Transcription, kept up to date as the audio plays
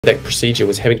That procedure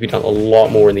was having to be done a lot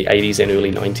more in the 80s and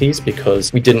early 90s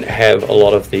because we didn't have a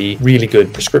lot of the really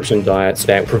good prescription diets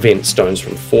that prevent stones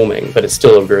from forming, but it's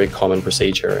still a very common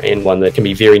procedure and one that can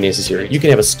be very necessary. You can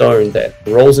have a stone that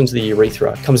rolls into the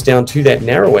urethra, comes down to that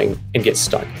narrowing and gets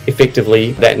stuck.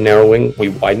 Effectively, that narrowing we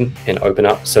widen and open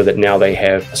up so that now they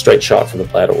have a straight shot from the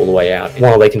bladder all the way out.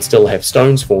 While they can still have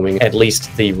stones forming, at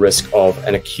least the risk of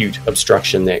an acute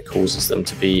obstruction that causes them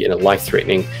to be in a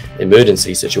life-threatening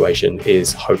emergency situation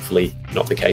is hopefully not the case.